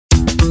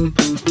My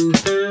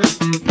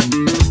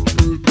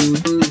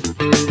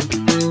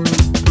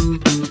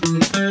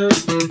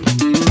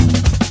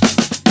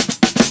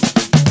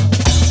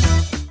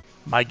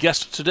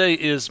guest today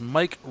is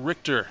Mike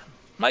Richter.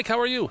 Mike, how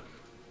are you?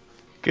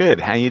 Good.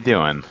 How you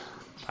doing?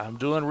 I'm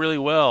doing really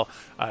well.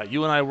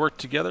 You and I work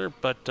together,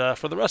 but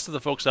for the rest of the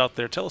folks out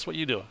there, tell us what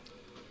you do.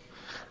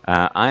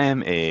 I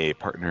am a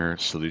partner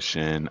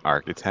solution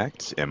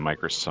architect in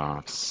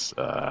Microsoft's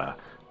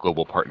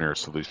global partner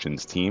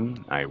solutions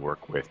team. I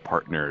work with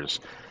partners,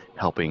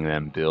 helping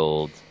them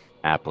build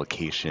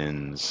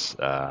applications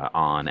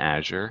on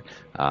Azure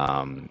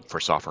for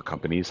software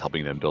companies,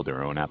 helping them build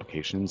their own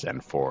applications,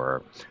 and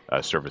for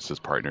services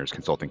partners,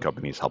 consulting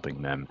companies,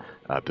 helping them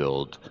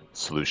build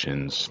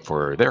solutions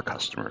for their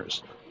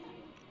customers.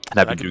 And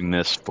I've I been can, doing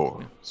this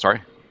for,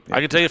 sorry? I Yeah.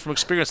 can tell you from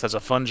experience that's a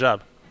fun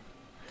job.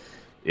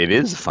 It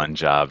is a fun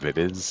job. It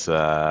is.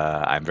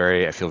 I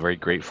feel very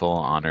grateful,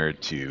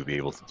 honored to be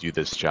able to do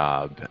this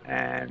job,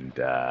 and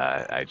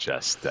I'm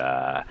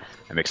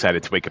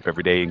excited to wake up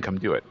every day and come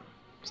do it.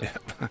 So,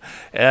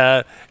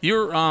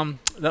 Your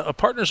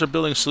partners are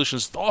building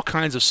solutions, all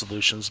kinds of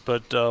solutions,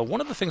 but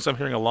one of the things I'm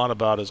hearing a lot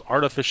about is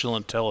artificial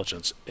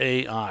intelligence,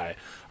 AI.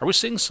 Are we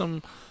seeing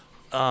some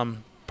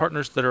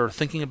partners that are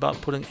thinking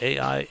about putting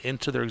AI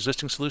into their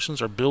existing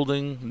solutions or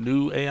building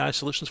new AI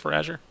solutions for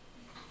Azure?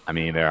 I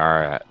mean, there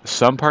are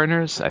some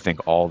partners. I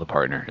think all the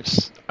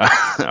partners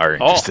are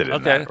Oh, interested in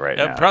okay. that right Yeah,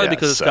 now. probably Yeah.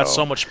 because it's got so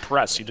So, much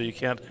press. You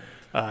can't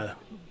uh,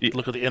 y-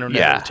 look at the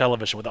internet or the yeah.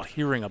 television without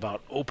hearing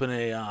about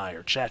OpenAI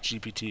or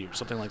ChatGPT or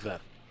something like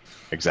that.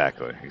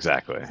 Exactly,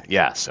 exactly.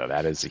 Yeah, so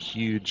that is a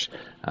huge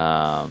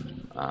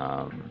um,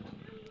 um,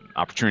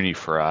 opportunity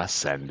for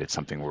us, and it's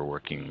something we're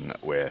working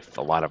with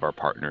a lot of our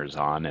partners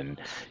on. And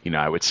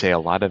I would say a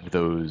lot of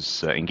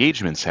those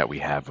engagements that we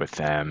have with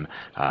them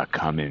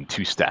come in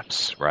two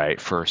steps, right?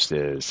 First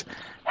is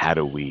how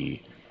do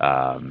we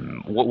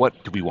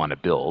what do we want to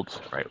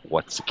build, right?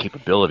 What's the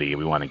capability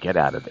we want to get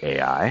out of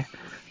AI?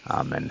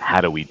 And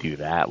how do we do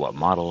that? What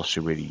models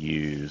should we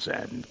use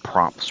and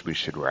prompts we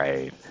should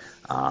write?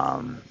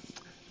 Um,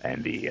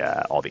 and the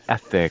all the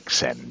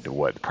ethics and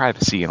what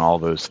privacy and all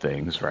those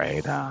things,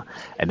 right?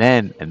 And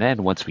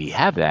then once we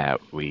have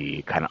that,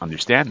 we kind of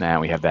understand that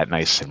we have that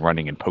nice and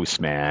running in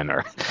Postman,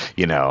 or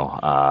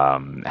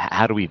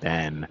how do we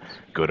then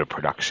go to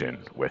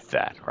production with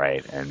that,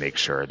 right? And make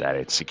sure that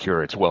it's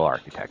secure, it's well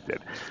architected,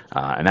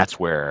 and that's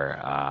where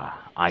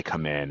I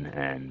come in,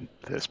 and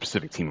the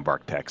specific team of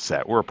architects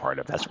that we're a part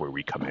of. That's where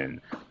we come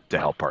in to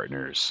help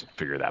partners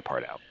figure that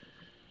part out.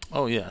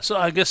 Oh yeah. So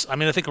I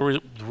think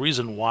the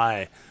reason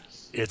why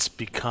it's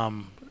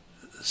become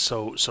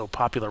so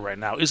popular right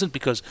now isn't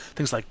because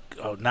things like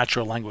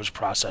natural language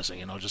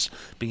processing, just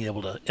being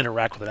able to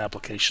interact with an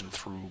application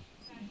through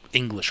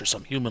English or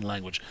some human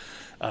language.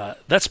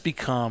 That's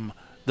become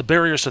the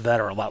barriers to that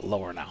are a lot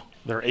lower now.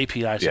 There are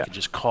APIs you Yeah. can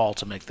just call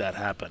to make that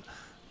happen.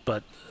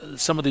 But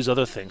some of these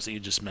other things that you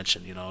just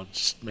mentioned,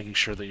 just making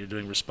sure that you're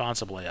doing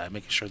responsible AI,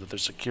 making sure that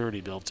there's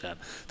security built in,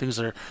 things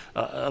that are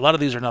a lot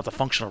of these are not the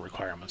functional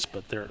requirements,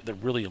 but they're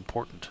really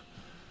important.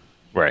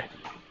 Right.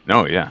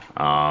 No, yeah.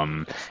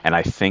 And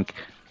I think,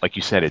 like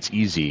you said, it's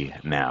easy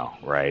now,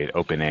 right?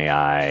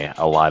 OpenAI,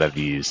 a lot of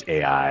these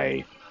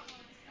AI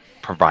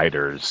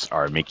providers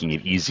are making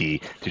it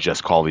easy to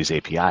just call these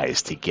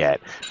APIs to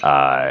get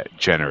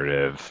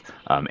generative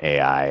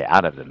AI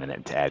out of them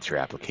and to add to your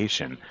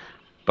application.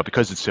 But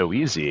because it's so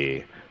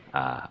easy,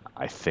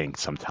 I think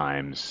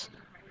sometimes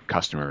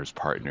customers,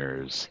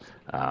 partners,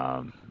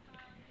 um,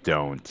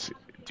 don't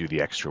do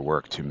the extra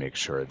work to make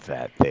sure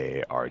that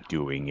they are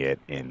doing it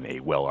in a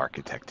well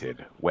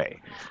architected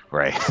way,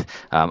 right?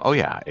 Oh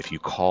yeah, if you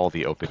call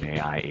the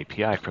OpenAI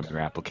API from your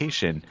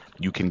application,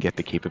 you can get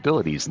the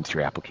capabilities into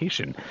your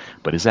application.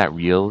 But is that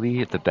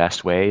really the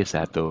best way? Is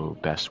that the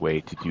best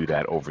way to do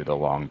that over the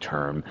long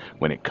term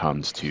when it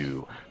comes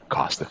to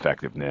cost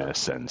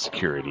effectiveness and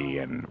security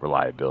and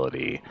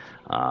reliability?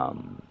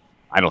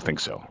 I don't think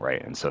so,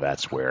 right? And so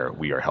that's where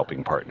we are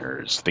helping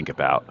partners think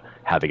about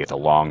how they get the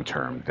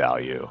long-term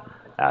value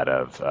out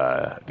of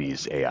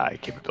these AI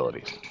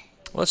capabilities.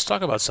 Let's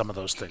talk about some of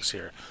those things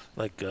here,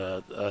 like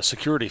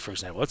security, for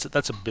example.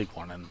 That's a big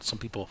one, and some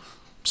people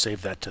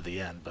save that to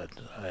the end, but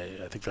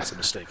I think that's a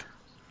mistake.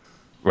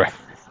 Right.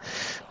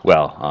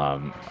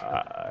 Well,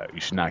 you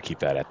should not keep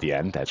that at the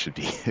end. That should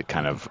be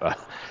kind of,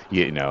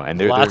 and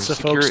there's Lots of folks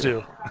security.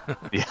 do.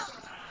 Yeah.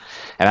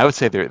 And I would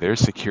say there's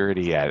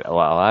security at a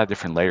lot of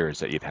different layers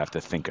that you'd have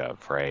to think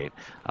of, right?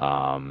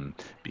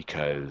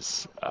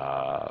 Because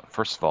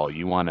first of all,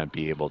 you want to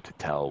be able to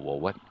tell, well,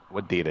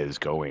 what data is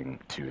going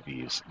to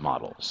these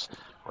models,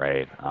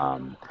 right?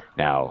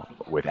 Now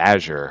with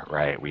Azure,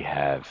 right, we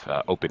have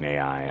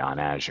OpenAI on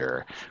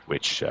Azure,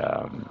 which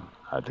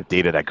the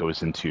data that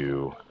goes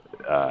into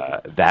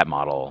that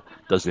model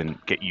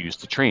doesn't get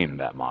used to train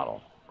that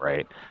model,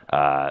 right?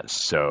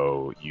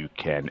 So you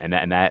can,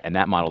 and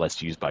that model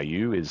that's used by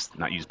you is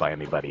not used by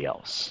anybody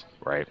else,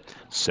 right?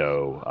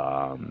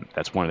 So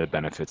that's one of the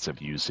benefits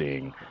of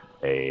using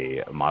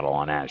a model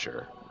on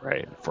Azure,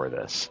 right, for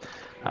this.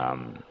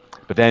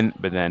 but then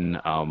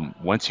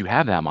once you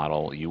have that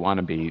model, you want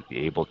to be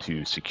able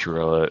to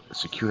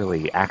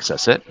securely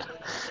access it,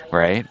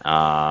 right?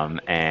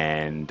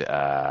 And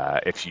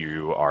if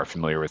you are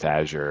familiar with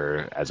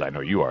Azure, as I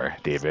know you are,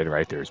 David,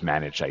 right? There's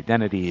managed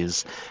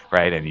identities,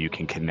 right? And you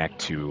can connect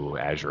to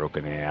Azure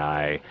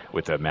OpenAI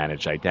with a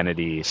managed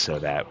identity so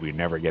that we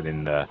never get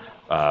in the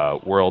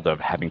world of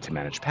having to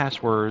manage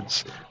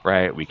passwords,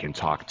 right? We can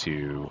talk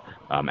to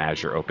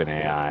Azure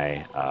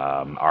OpenAI.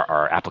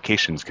 Our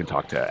applications can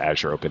talk to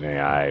Azure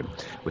OpenAI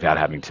without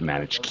having to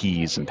manage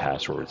keys and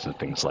passwords and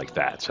things like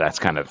that. So that's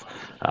kind of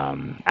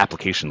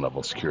application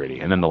level security.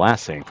 And then the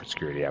last thing for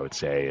security, I would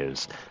say,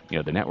 is the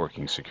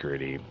networking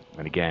security.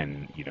 And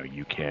again,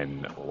 you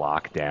can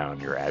lock down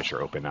your Azure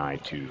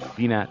OpenAI to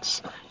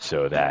VNets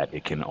so that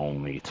it can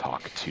only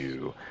talk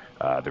to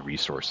the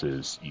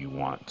resources you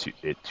want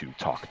it to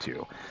talk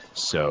to.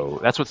 So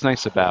that's what's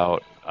nice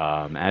about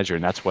Azure,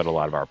 and that's what a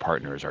lot of our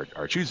partners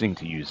are choosing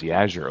to use the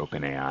Azure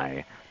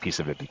OpenAI piece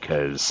of it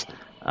because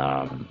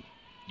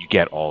you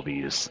get all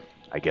these,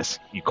 I guess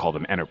you call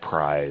them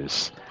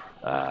enterprise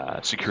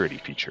security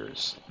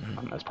features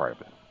as part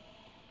of it.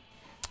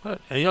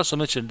 And you also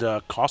mentioned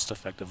cost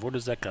effective. Where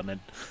does that come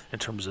in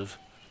terms of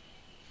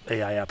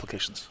AI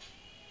applications?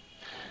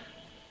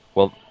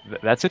 Well,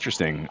 that's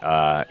interesting.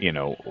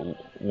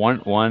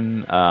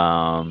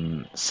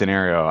 One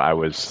scenario I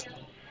was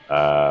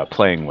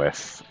playing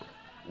with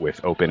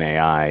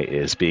OpenAI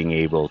is being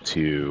able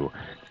to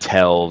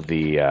tell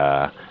the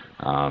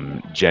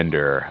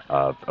gender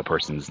of a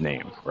person's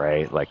name,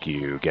 right? Like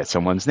you get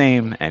someone's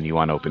name and you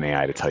want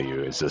OpenAI to tell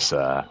you, is this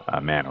a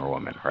man or a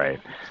woman, right?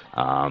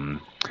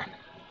 Um,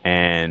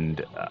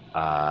 and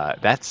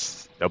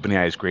that's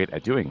OpenAI is great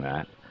at doing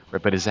that,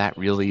 right? But is that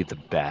really the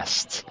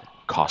best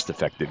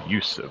cost-effective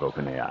use of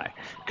OpenAI?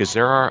 Because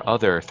there are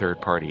other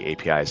third-party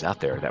APIs out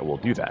there that will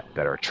do that,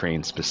 that are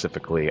trained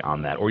specifically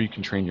on that, or you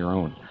can train your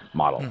own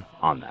model Hmm.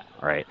 on that,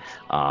 right?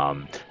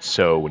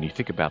 So when you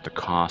think about the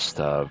cost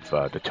of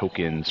the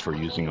tokens for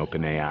using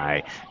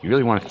OpenAI, you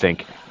really want to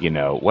think,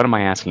 what am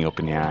I asking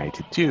OpenAI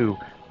to do?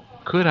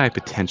 Could I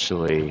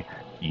potentially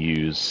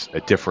use a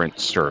different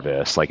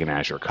service like an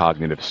Azure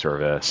Cognitive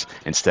Service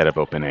instead of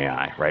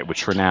OpenAI, right?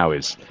 Which for now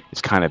is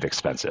kind of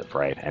expensive,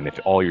 right? And if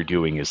all you're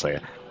doing is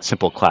like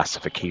simple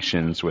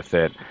classifications with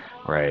it,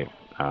 right?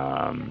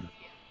 Um,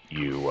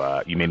 you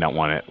may not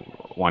want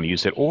to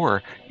use it,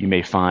 or you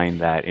may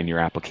find that in your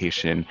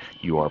application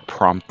you are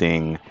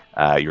prompting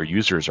your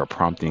users are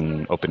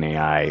prompting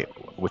OpenAI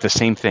with the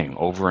same thing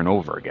over and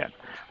over again,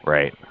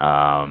 right?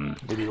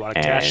 Maybe you want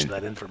to cache And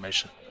that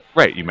information.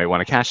 Right, you may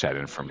want to cache that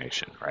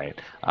information, right?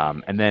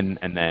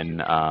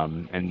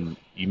 And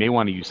you may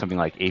want to use something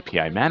like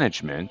API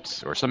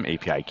management or some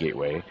API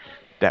gateway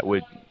that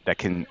would that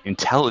can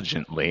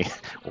intelligently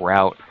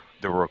route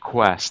the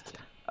request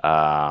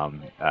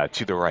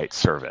to the right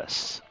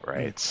service, Hmm.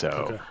 right? So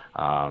Okay.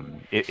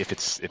 if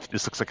this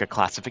looks like a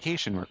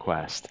classification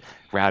request,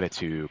 route it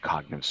to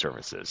cognitive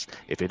services.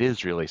 If it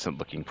is really some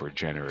looking for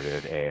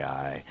generative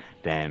AI,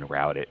 then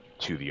route it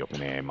to the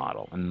OpenAI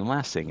model. And the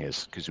last thing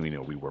is, because we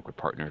know we work with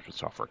partners with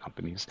software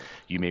companies,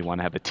 you may want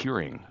to have a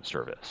tiering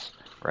service,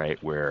 right,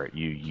 where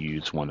you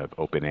use one of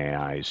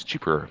OpenAI's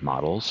cheaper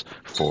models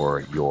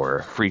for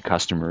your free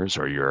customers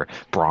or your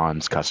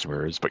bronze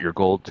customers, but your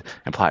gold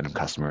and platinum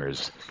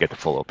customers get the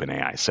full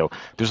OpenAI. So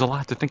there's a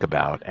lot to think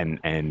about,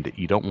 and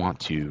you don't want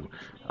to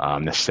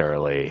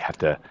necessarily have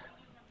to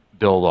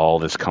build all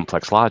this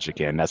complex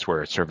logic in. That's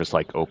where a service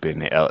like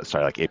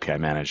like API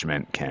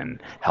management can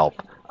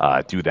help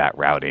do that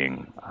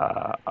routing,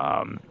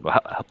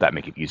 help that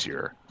make it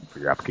easier for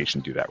your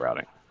application to do that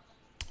routing.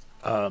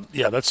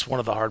 Yeah, that's one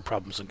of the hard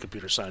problems in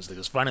computer science.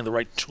 Is finding the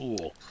right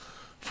tool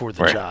for the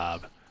Right,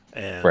 job,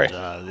 and right.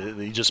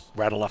 you just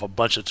rattle off a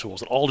bunch of tools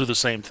that all do the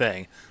same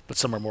thing, but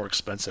some are more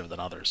expensive than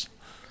others.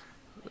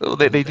 Well,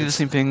 they And do the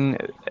same thing.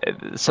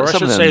 or I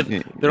Some of should say,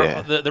 them, they're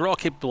yeah, they're all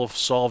capable of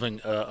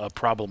solving a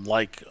problem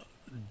like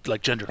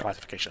gender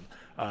classification.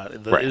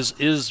 right,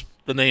 Is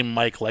the name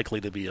Mike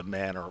likely to be a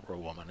man or a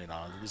woman?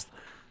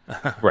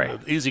 right,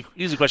 Easy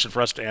question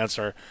for us to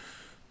answer.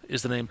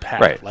 Is the name Pat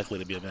right, likely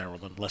to be a man or a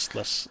woman? Less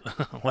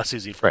less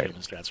easy for right.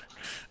 humans to answer.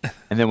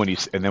 And then when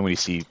you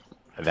see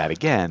that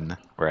again,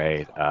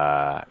 right,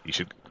 you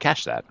should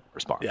cache that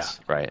Yeah. response,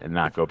 right, and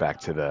not go back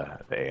to the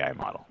AI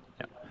model.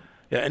 Yeah.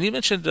 Yeah, and you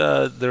mentioned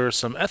there are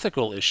some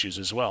ethical issues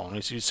as well. And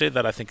as you say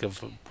that, I think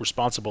of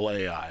responsible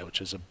AI,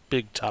 which is a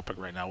big topic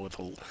right now with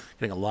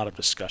getting a lot of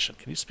discussion.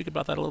 Can you speak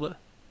about that a little bit?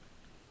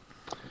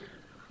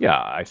 Yeah,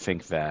 I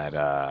think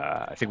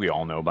we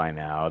all know by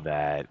now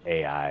that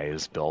AI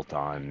is built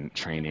on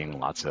training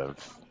lots of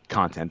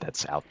content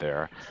that's out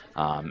there,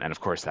 and of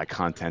course that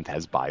content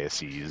has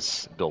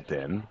biases built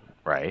in,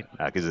 right?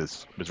 Because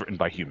it was written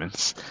by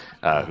humans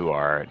Yeah. who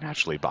are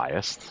naturally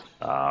biased,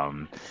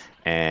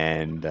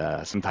 and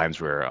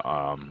sometimes we're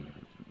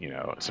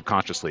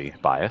subconsciously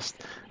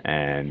biased,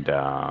 and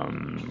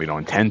we don't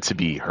intend to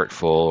be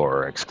hurtful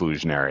or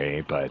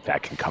exclusionary, but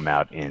that can come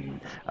out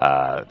in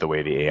the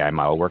way the AI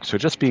model works. So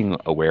just being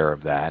aware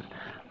of that.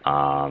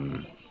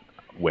 Um,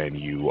 when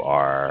you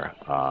are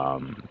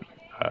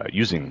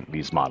using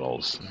these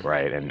models,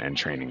 right, and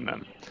training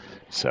them.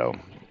 So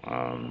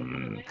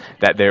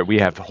that there we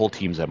have whole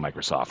teams at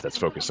Microsoft that's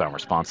focused on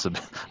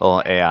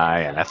responsible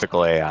AI and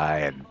ethical AI,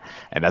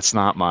 and that's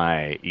not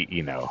my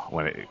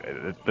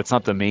that's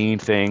not the main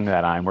thing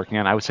that I'm working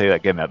on. I would say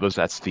again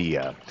that's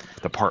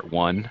the part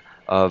one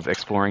of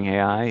exploring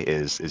AI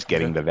is Okay.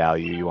 getting the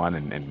value you want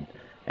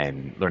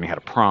and learning how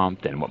to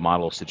prompt and what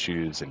models to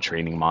choose and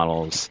training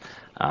models.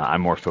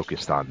 I'm more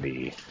focused on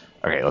the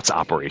okay, let's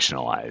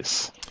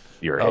operationalize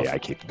your Oh, AI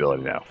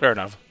capability now. fair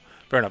enough.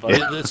 Fair enough. Yeah.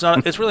 It's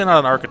not. It's really not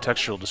an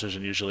architectural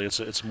decision usually.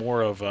 It's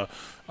more of a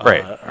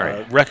Right. Right.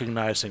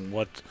 recognizing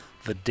what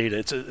the data.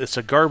 It's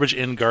a garbage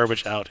in,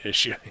 garbage out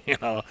issue.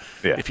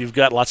 Yeah. If you've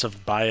got lots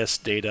of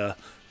biased data,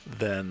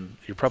 then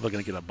you're probably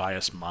going to get a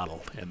biased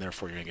model, and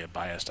therefore you're going to get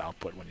biased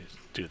output when you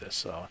do this.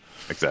 So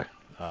Exactly.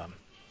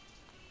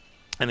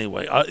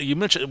 anyway,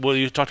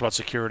 you talked about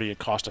security and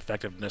cost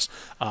effectiveness.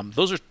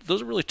 Those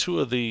are really two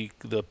of the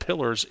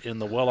pillars in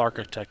the well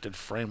architected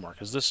framework.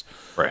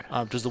 Right.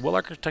 Does the well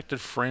architected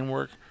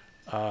framework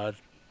uh,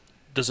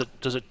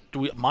 do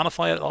we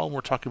modify it at all when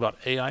we're talking about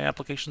AI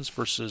applications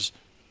versus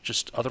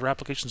just other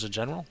applications in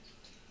general?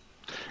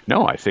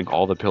 No, I think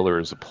all the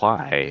pillars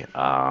apply.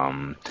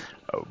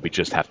 We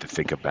just have to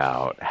think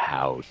about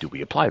how do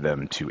we apply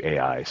them to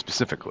AI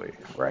specifically,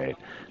 right?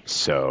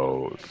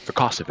 So the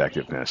cost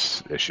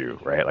effectiveness issue,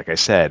 right? Like I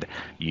said,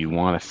 you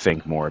want to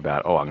think more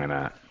about, oh, I'm going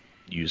to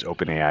use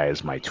OpenAI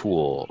as my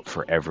tool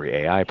for every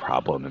AI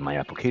problem in my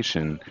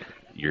application.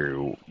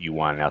 You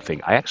want to now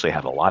think, I actually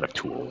have a lot of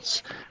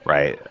tools,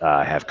 right?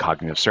 I have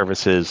cognitive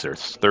services,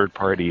 there's third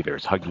party,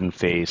 there's Hugging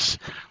Face,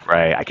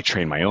 right? I could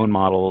train my own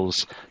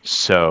models.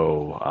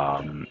 So,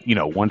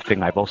 one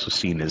thing I've also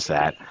seen is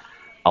that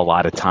a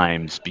lot of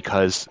times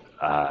because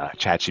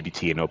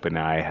ChatGPT and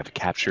OpenAI have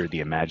captured the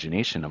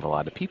imagination of a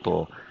lot of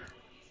people,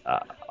 uh,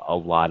 a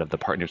lot of the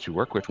partners we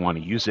work with want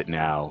to use it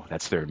now.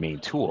 That's their main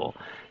tool,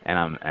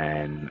 and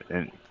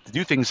to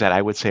do things that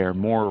I would say are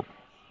more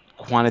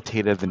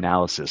quantitative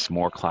analysis,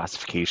 more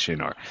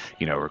classification, or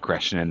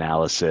regression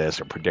analysis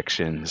or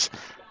predictions,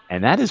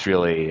 and that is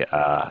really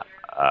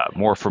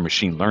more for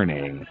machine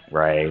learning,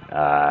 right?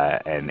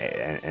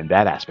 And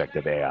that aspect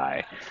of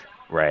AI,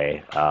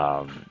 right?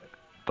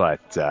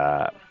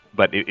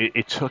 But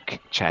it took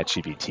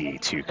ChatGPT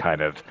to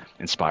kind of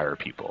inspire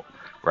people,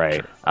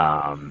 right? Sure.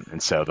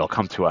 And so they'll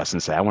come to us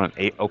and say, "I want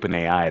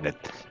OpenAI to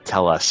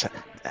tell us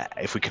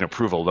if we can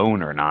approve a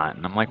loan or not."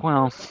 And I'm like,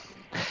 "Well,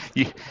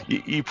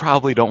 you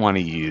probably don't want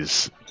to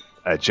use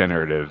a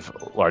generative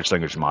large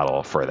language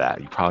model for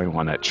that. You probably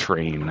want to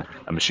train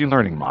a machine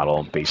learning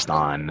model based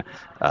on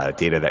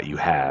data that you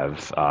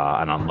have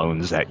and on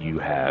loans that you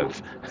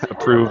have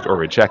approved or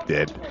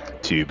rejected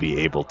to be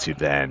able to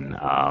then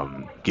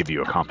give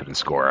you a confidence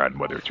score on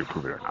whether to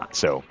approve it or not."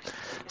 So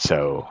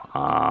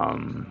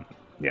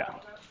yeah,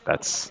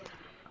 that's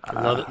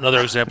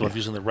Another example yeah, of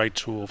using the right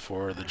tool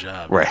for the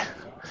job. right,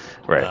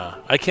 right,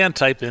 I can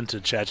type into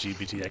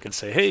ChatGPT. I can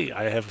say, "Hey,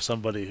 I have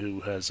somebody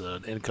who has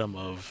an income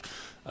of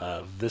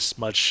this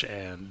much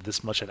and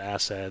this much in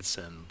assets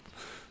and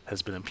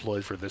has been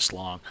employed for this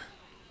long.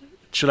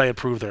 Should I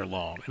approve their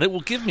loan?" And it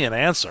will give me an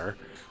answer,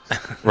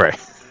 right.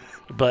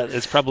 but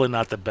it's probably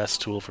not the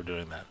best tool for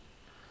doing that.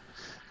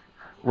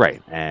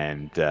 Right,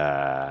 and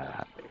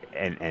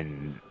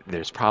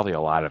there's probably a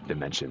lot of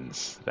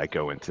dimensions that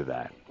go into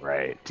that,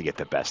 right, to get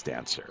the best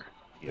answer,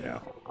 you Yeah.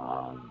 know.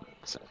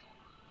 So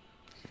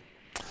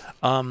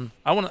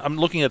I'm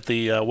looking at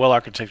the well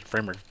architected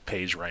framework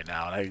page right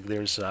now, and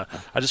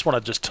I just want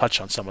to just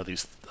touch on some of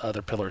these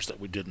other pillars that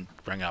we didn't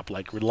bring up,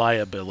 like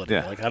reliability.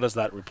 yeah, Like, how does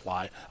that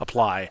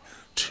apply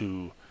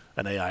to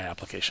an AI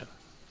application?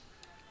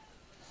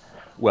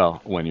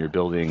 well, when you're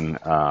building,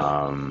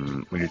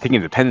 when you're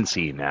taking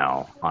dependency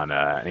now on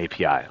an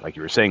API, like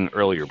you were saying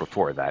earlier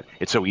before, that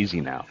it's so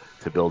easy now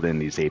to build in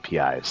these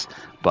APIs,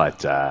 Yeah.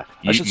 but I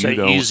you should you say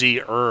don't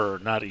easier,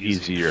 not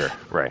easy. easier,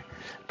 right?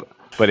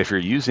 But if you're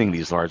using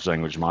these large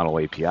language model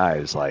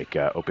APIs like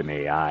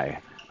OpenAI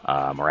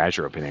or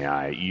Azure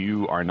OpenAI,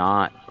 you are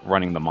not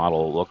running the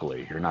model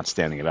locally. You're not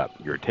standing it up.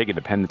 You're taking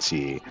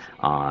dependency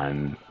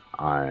on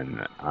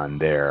on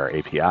their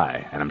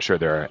API, and I'm sure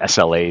there are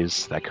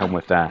SLAs that come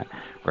with that,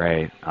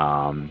 right?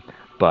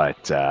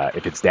 But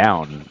if it's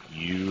down,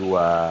 you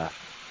are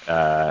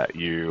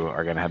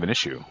going to have an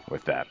issue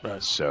with that.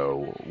 Right.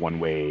 So one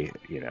way,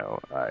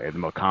 the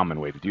most common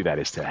way to do that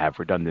is to have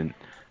redundant,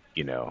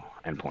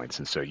 endpoints,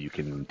 and so you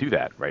can do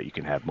that, right? You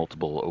can have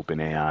multiple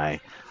OpenAI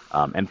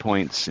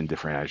endpoints in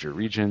different Azure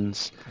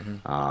regions,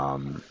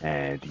 Hmm.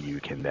 and you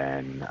can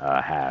then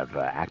have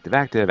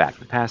active-active,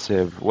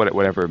 active-passive,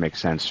 whatever makes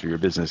sense for your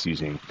business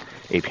using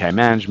API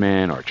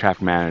management or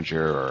traffic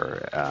manager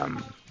or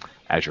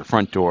Azure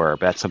Front Door.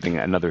 But that's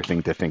another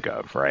thing to think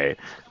of, right?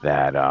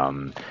 That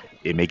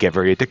it may get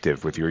very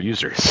addictive with your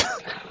users,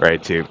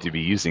 right? To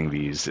be using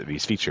these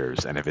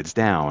features, and if it's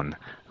down,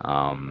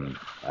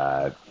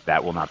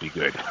 that will not be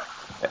good.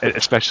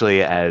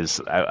 Especially as,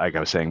 like I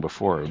was saying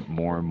before,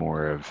 more and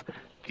more of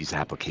these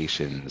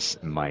applications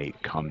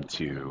might come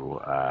to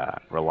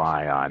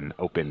rely on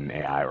open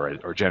AI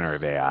or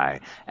generative AI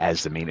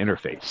as the main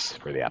interface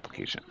for the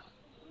application.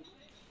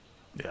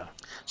 Yeah.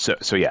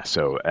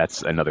 So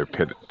that's another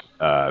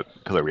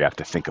pillar we have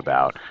to think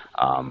about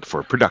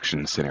for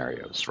production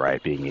scenarios,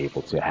 right? Being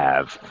able to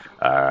have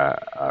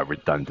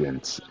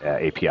redundant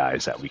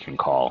APIs that we can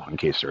call in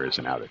case there is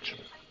an outage.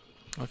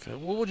 Okay.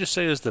 What would you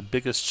say is the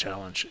biggest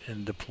challenge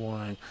in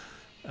deploying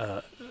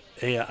uh,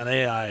 an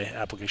AI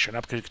application, an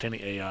application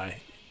containing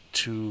AI,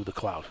 to the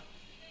cloud?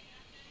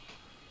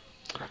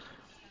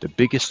 The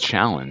biggest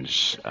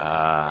challenge,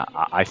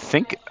 I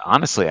think,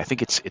 honestly, I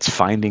think it's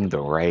finding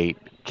the right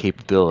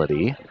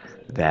capability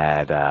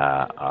that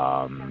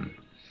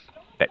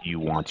that you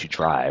want to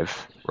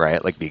drive,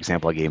 right? Like the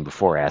example I gave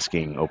before,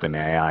 asking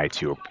OpenAI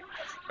to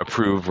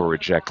approve or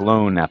reject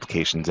loan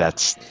applications,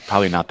 that's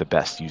probably not the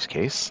best use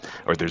case,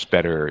 or there's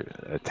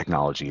better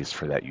technologies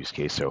for that use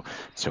case.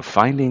 So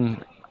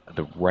finding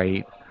the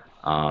right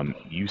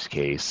use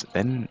case,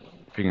 then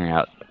figuring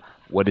out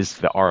what is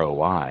the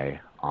ROI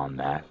on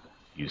that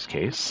use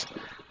case,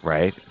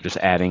 right? Just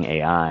adding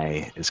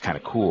AI is kind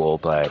of cool,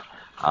 but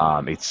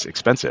it's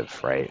expensive,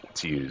 right,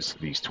 to use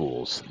these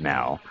tools Mm.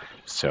 now.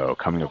 So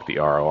coming up with the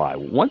ROI,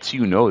 once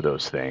you know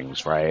those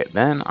things, right,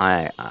 then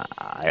I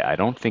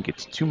don't think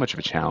it's too much of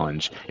a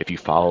challenge if you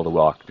follow the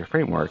well-architected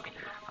framework.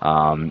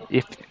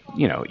 If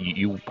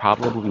you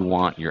probably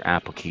want your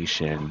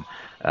application,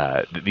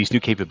 these new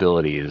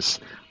capabilities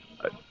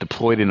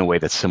deployed in a way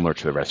that's similar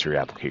to the rest of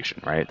your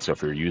application, right? So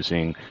if you're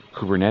using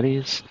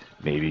Kubernetes,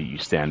 maybe you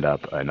stand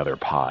up another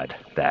pod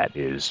that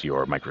is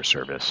your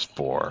microservice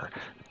for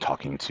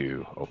talking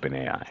to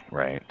OpenAI,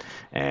 right?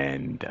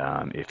 And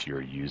if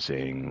you're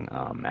using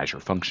Azure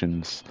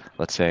Functions,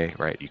 let's say,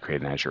 right, you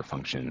create an Azure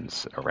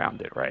Functions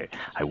around it, right?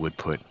 I would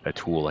put a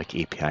tool like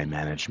API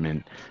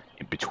management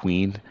in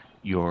between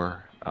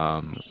your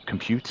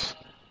compute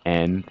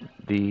and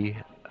the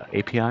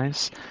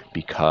APIs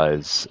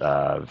because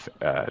of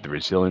the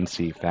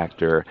resiliency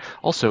factor.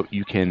 Also,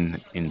 you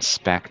can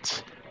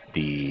inspect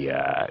the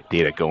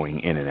data going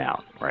in and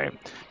out, right?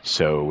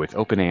 So with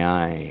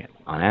OpenAI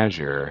on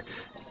Azure,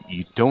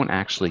 you don't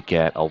actually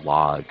get a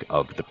log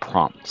of the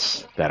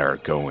prompts that are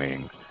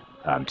going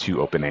to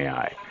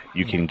OpenAI.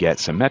 You Mm. can get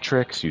some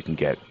metrics, you can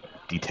get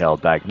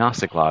detailed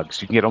diagnostic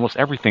logs, you can get almost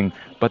everything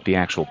but the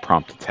actual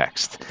prompt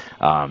text.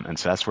 And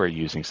so that's where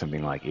using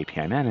something like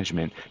API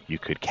management, you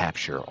could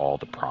capture all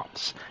the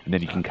prompts. And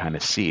then you can kind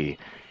of see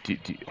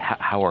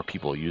how are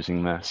people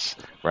using this,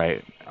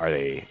 right? Are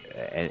they,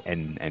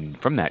 and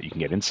from that you can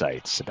get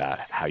insights about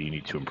how you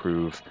need to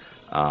improve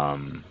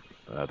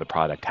the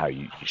product, how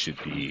you should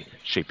be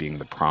shaping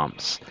the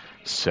prompts.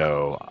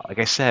 So, like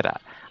I said,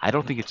 I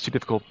don't think it's too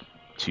difficult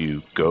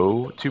to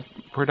go to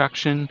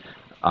production,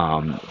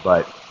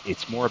 but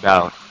it's more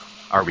about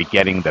are we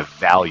getting the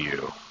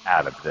value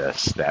out of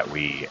this that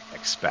we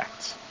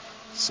expect?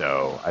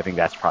 So I think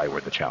that's probably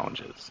where the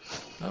challenge is.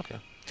 Okay.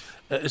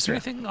 Is there Yeah.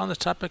 anything on this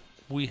topic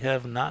we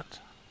have not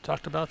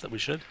talked about that we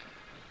should?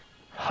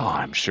 Oh,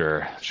 I'm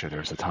sure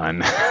there's a ton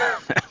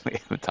that we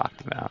haven't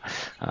talked about.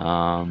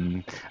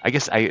 I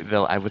guess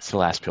I would say the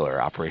last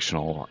pillar,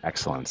 operational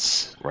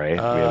excellence,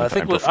 right? We I haven't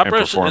think with and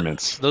operation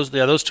performance.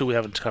 those two we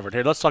haven't covered.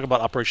 Hey, let's talk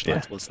about operational Yeah,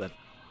 excellence then.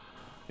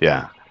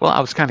 yeah. Well, I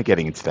was kind of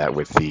getting into that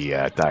with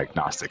the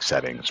diagnostic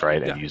settings,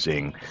 right? And Yeah.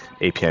 using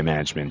API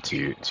management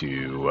to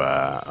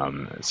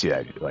see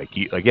that. Like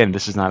again,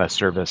 this is not a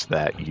service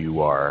that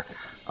you are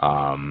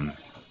um,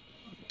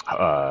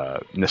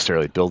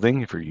 necessarily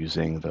building if you're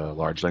using the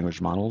large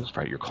language models,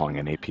 right? You're calling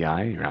an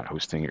API, you're not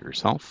hosting it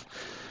yourself.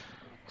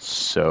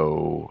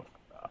 So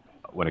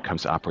when it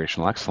comes to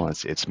operational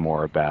excellence, it's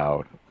more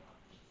about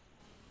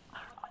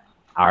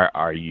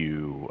are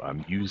you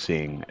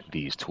using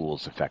these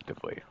tools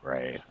effectively,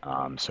 right?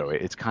 So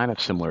it's kind of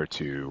similar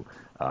to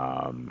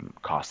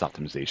cost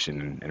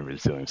optimization and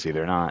resiliency.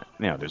 They're not,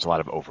 there's a lot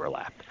of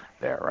overlap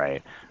there,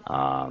 right?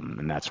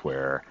 And that's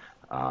where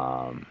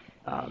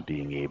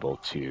being able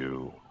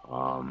to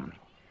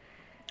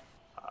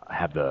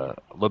have the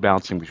load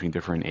balancing between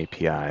different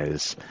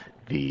APIs,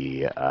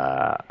 the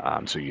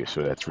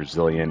so that's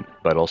resilient,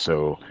 but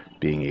also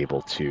being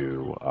able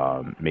to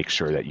make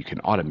sure that you can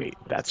automate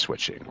that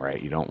switching,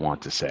 right? You don't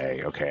want to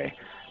say, okay,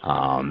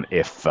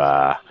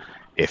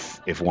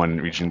 if one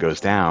region goes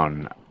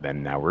down,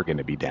 then now we're going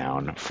to be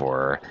down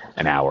for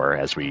an hour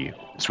as we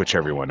switch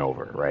everyone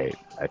over, right?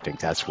 I think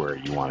that's where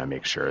you want to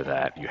make sure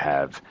that you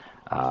have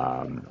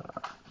um,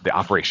 the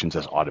operations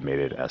as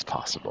automated as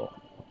possible.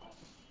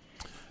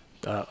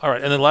 All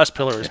right, and then the last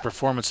pillar is Yeah.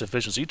 performance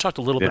efficiency. You talked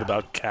a little bit Yeah.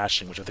 about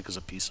caching, which I think is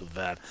a piece of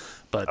that,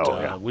 but Oh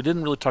yeah. we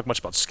didn't really talk much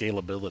about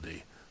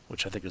scalability,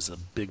 which I think is a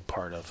big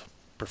part of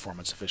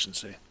performance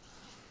efficiency.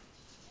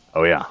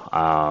 Oh yeah.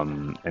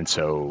 And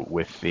so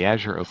with the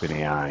Azure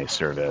OpenAI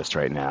service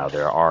right now,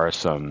 there are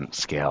some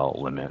scale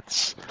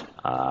limits.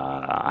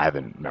 I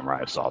haven't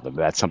memorized all of them,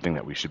 but that's something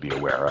that we should be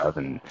aware of,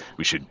 and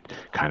we should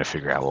kind of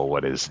figure out, well,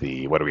 what do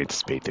we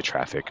anticipate the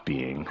traffic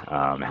being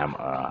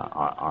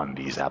on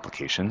these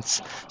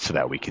applications, so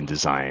that we can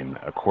design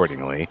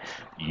accordingly.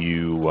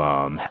 You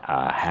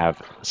have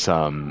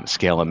some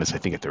scale limits, I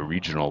think, at the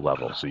regional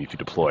level. So if you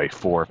deploy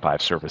 4 or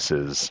 5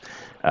 services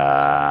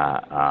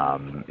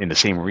in the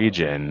same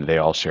region, they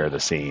all share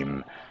the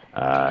same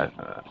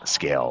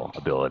scale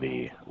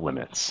ability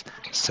limits.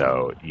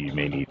 So you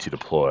may need to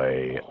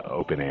deploy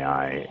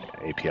OpenAI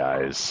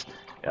APIs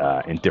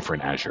in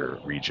different Azure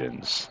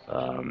regions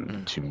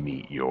Mm. to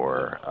meet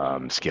your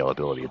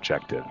scalability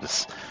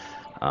objectives.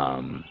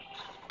 Um,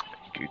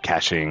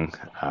 Caching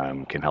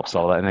can help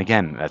solve that. And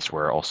again, that's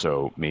where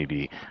also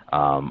maybe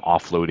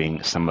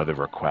offloading some of the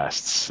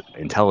requests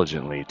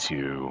intelligently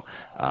to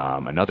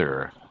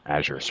another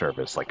Azure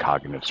service like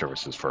cognitive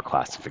services for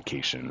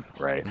classification,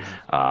 right?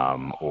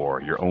 Hmm.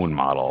 Or your own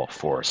model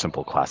for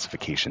simple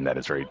classification that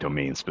is very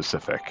domain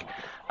specific.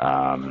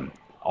 Um,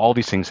 all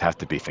these things have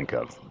to be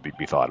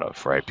thought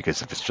of, right?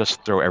 Because if it's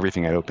just throw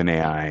everything at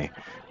OpenAI,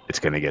 it's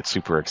going to get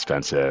super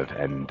expensive,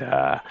 and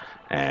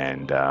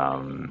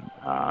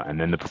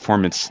then the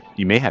performance,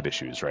 you may have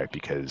issues, right?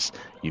 Because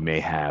you may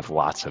have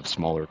lots of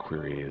smaller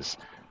queries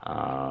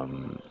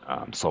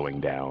slowing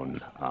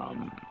down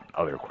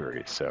other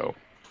queries. So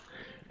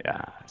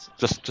yeah, it's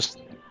just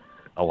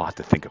a lot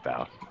to think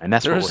about, and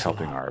that's what we're There's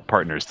helping our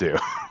partners do.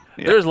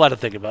 Yeah, there's a lot to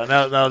think about.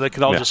 Now they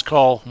could all yeah. just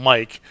call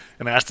Mike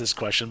and ask this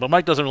question, but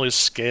Mike doesn't really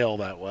scale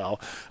that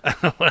well.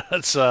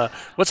 It's,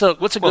 what's a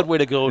good Well, way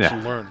to go yeah.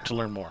 to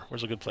learn more?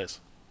 Where's a good place?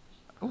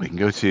 We can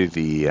go to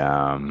the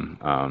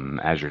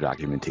Azure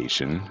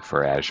documentation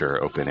for Azure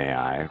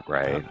OpenAI, Uh,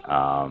 right?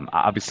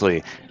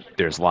 Obviously,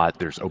 there's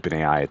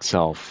OpenAI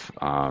itself,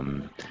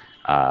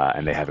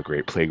 and they have a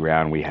great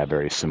playground. We have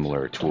very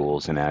similar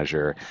tools in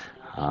Azure,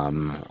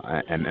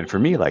 and for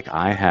me, like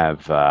I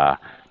have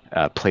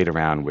played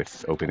around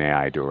with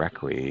OpenAI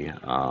directly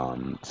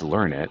to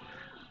learn it,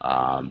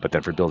 but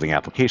then for building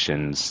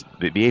applications,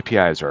 the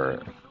APIs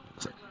are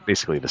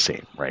basically the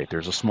same, right?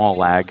 There's a small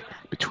lag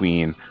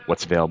between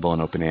what's available in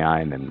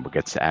OpenAI and then what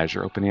gets to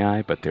Azure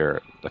OpenAI, but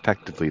they're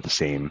effectively the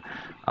same.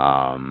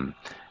 Um,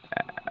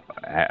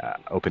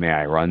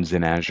 OpenAI runs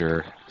in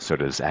Azure, so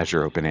does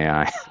Azure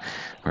OpenAI,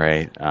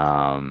 right?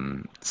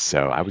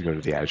 So I would go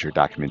to the Azure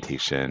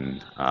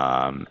documentation,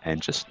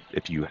 and just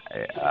if you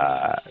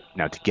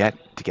now to get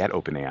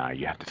OpenAI,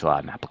 you have to fill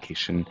out an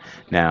application.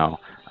 Now,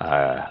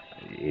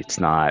 it's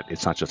not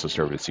just a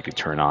service you could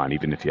turn on.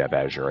 Even if you have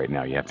Azure right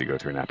now, you have to go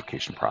through an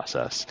application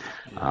process,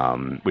 yeah.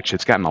 which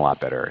has gotten a lot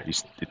better.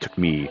 It took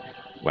me,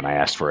 when I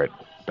asked for it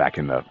back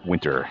in the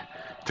winter,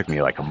 it took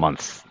me like a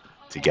month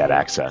to get Oh,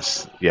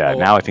 access. Yeah, oh,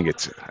 now I think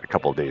it's a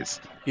couple of days,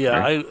 yeah.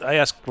 right? I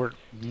asked for it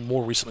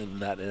more recently than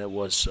that, and it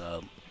was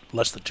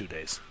less than 2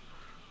 days.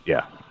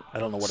 Yeah. I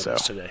don't know what it So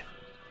is today.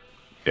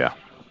 yeah.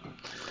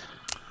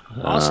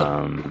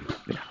 Awesome,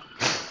 Yeah.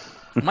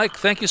 Mike.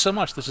 Thank you so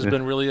much. This has Yeah.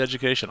 been really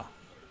educational.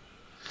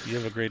 You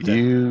have a great day.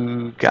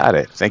 You got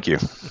it. Thank you.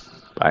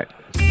 Bye.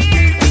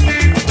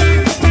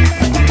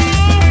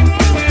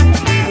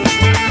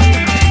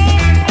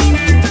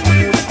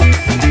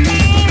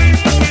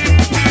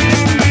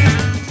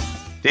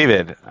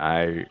 David,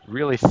 I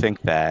really think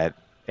that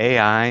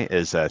AI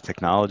is a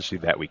technology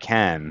that we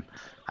can,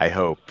 I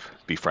hope,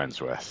 be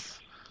friends with.